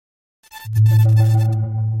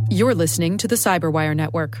You're listening to the Cyberwire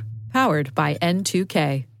Network, powered by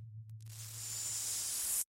N2K.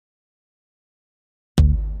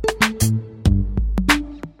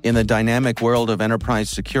 In the dynamic world of enterprise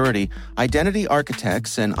security, identity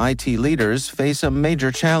architects and IT leaders face a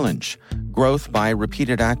major challenge. Growth by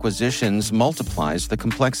repeated acquisitions multiplies the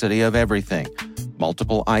complexity of everything.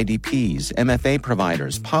 Multiple IDPs, MFA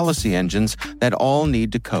providers, policy engines that all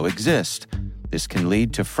need to coexist. This can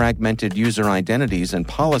lead to fragmented user identities and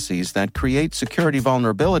policies that create security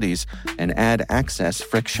vulnerabilities and add access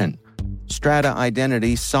friction. Strata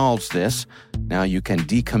Identity solves this. Now you can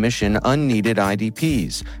decommission unneeded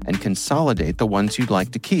IDPs and consolidate the ones you'd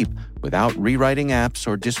like to keep without rewriting apps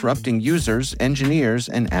or disrupting users, engineers,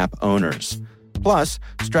 and app owners. Plus,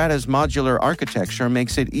 Strata's modular architecture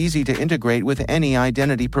makes it easy to integrate with any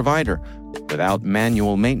identity provider without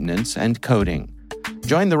manual maintenance and coding.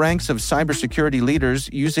 Join the ranks of cybersecurity leaders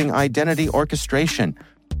using identity orchestration.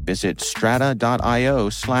 Visit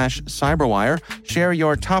strata.io/cyberwire, share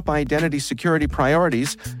your top identity security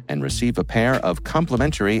priorities, and receive a pair of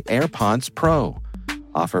complimentary AirPods Pro.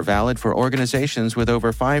 Offer valid for organizations with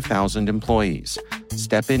over 5,000 employees.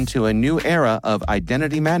 Step into a new era of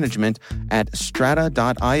identity management at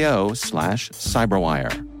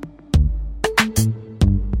strata.io/cyberwire.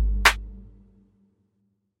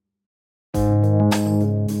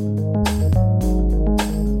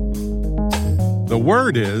 The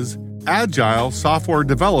word is Agile Software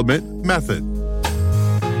Development Method.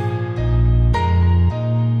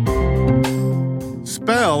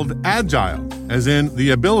 Spelled agile, as in the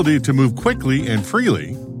ability to move quickly and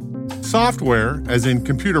freely. Software, as in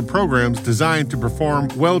computer programs designed to perform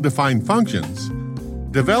well-defined functions.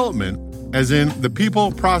 Development, as in the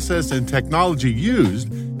people, process, and technology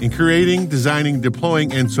used in creating, designing,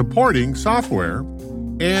 deploying, and supporting software.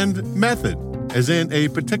 And method, as in a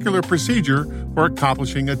particular procedure for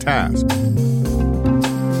accomplishing a task.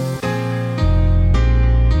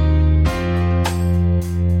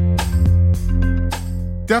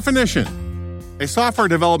 Definition: a software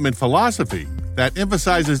development philosophy that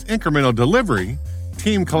emphasizes incremental delivery,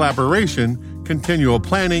 team collaboration, continual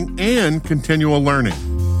planning, and continual learning.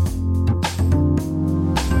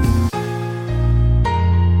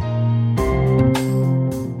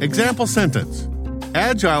 Example sentence: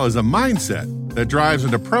 Agile is a mindset that drives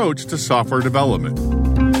an approach to software development.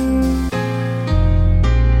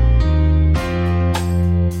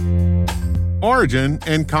 Origin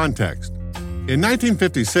and context. In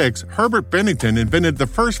 1956, Herbert Bennington invented the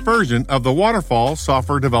first version of the waterfall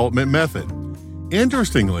software development method.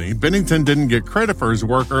 Interestingly, Bennington didn't get credit for his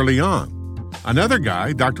work early on. Another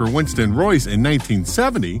guy, Dr. Winston Royce, in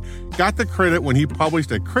 1970, got the credit when he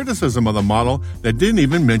published a criticism of the model that didn't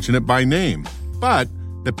even mention it by name. But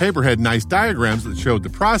the paper had nice diagrams that showed the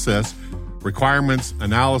process, requirements,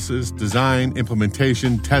 analysis, design,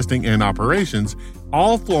 implementation, testing, and operations,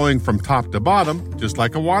 all flowing from top to bottom, just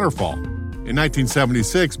like a waterfall. In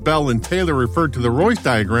 1976, Bell and Taylor referred to the Royce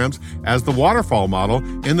diagrams as the waterfall model,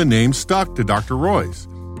 and the name stuck to Dr. Royce.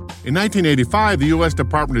 In 1985, the U.S.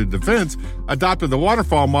 Department of Defense adopted the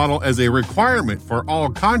waterfall model as a requirement for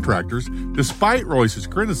all contractors, despite Royce's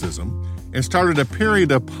criticism, and started a period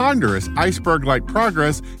of ponderous iceberg-like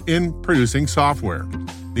progress in producing software.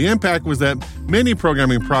 The impact was that many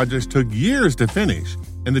programming projects took years to finish,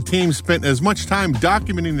 and the team spent as much time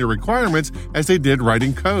documenting the requirements as they did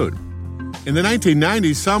writing code. In the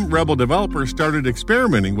 1990s, some rebel developers started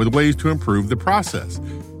experimenting with ways to improve the process.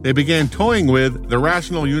 They began toying with the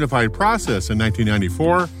Rational Unified Process in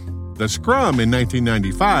 1994, the Scrum in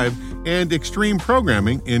 1995, and Extreme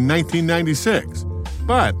Programming in 1996.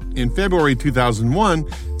 But in February 2001,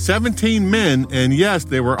 17 men, and yes,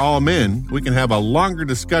 they were all men, we can have a longer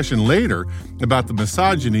discussion later about the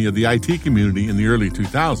misogyny of the IT community in the early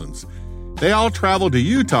 2000s. They all traveled to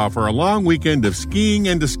Utah for a long weekend of skiing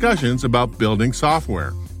and discussions about building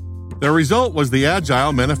software. The result was the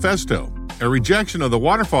Agile Manifesto, a rejection of the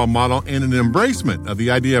waterfall model and an embracement of the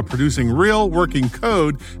idea of producing real working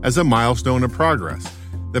code as a milestone of progress.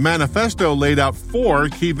 The manifesto laid out 4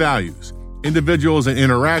 key values: individuals and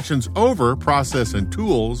interactions over process and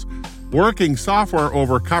tools, working software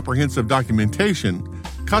over comprehensive documentation,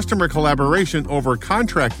 customer collaboration over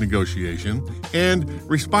contract negotiation, and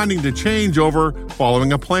responding to change over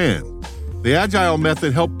following a plan. The Agile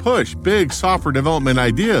method helped push big software development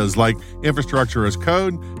ideas like infrastructure as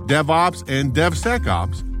code, DevOps, and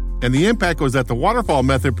DevSecOps, and the impact was that the waterfall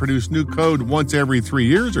method produced new code once every 3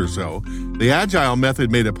 years or so. The Agile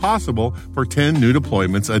method made it possible for 10 new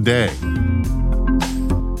deployments a day.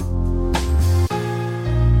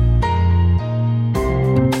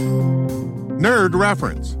 Nerd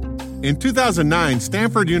reference. In 2009,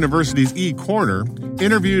 Stanford University's eCorner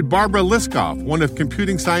interviewed Barbara Liskov, one of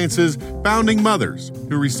computing science's founding mothers,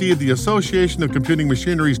 who received the Association of Computing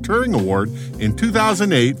Machinery's Turing Award in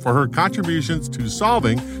 2008 for her contributions to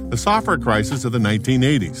solving the software crisis of the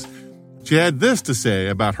 1980s. She had this to say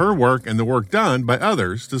about her work and the work done by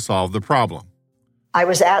others to solve the problem. I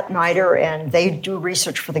was at NIDER, and they do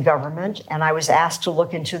research for the government, and I was asked to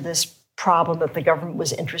look into this problem that the government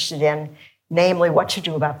was interested in, namely what to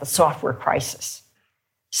do about the software crisis.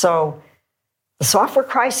 So the software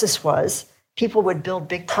crisis was people would build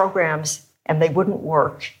big programs and they wouldn't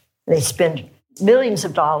work. They'd spend millions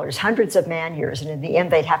of dollars, hundreds of man years, and in the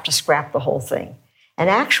end, they'd have to scrap the whole thing. And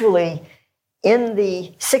actually, in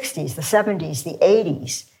the 60s, the 70s, the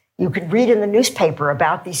 80s, you could read in the newspaper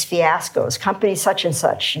about these fiascos. Companies such and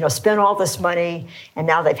such, spent all this money, and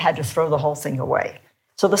now they've had to throw the whole thing away.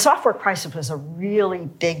 So the software crisis was a really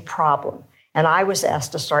big problem. And I was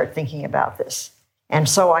asked to start thinking about this. And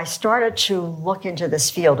so I started to look into this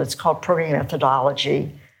field. It's called programming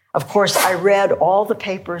methodology. Of course, I read all the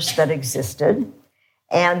papers that existed,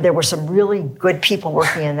 and there were some really good people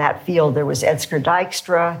working in that field. There was Edsger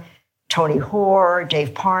Dijkstra, Tony Hoare, Dave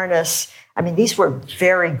Parnas. I mean, these were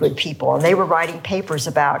very good people, and they were writing papers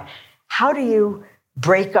about how do you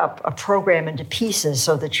break up a program into pieces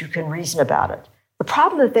so that you can reason about it. The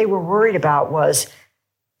problem that they were worried about was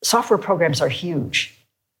software programs are huge.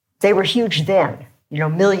 They were huge then,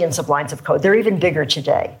 millions of lines of code. They're even bigger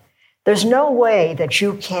today. There's no way that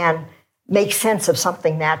you can make sense of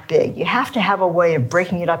something that big. You have to have a way of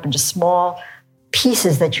breaking it up into small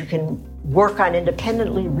pieces that you can work on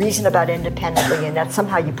independently, reason about independently, and that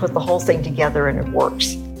somehow you put the whole thing together and it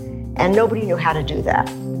works. And nobody knew how to do that.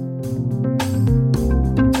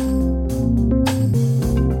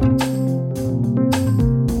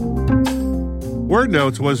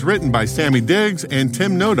 WordNotes was written by Sammy Diggs and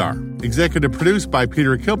Tim Nodar, executive produced by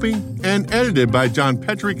Peter Kilpie, and edited by John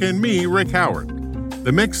Petrick and me, Rick Howard.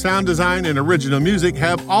 The mix, sound design, and original music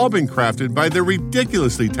have all been crafted by the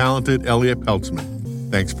ridiculously talented Elliot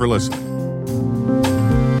Peltzman. Thanks for listening.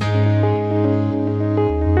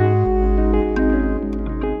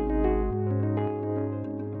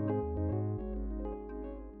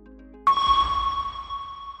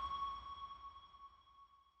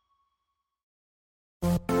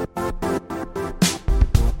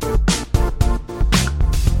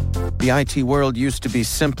 The IT world used to be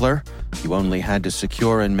simpler. You only had to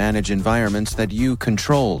secure and manage environments that you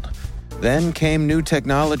controlled. Then came new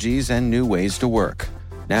technologies and new ways to work.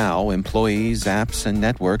 Now, employees, apps, and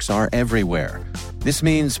networks are everywhere. This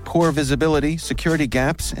means poor visibility, security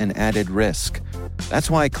gaps, and added risk. That's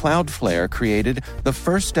why Cloudflare created the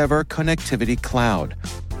first-ever connectivity cloud.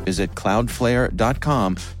 Visit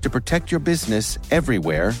cloudflare.com to protect your business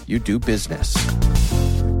everywhere you do business.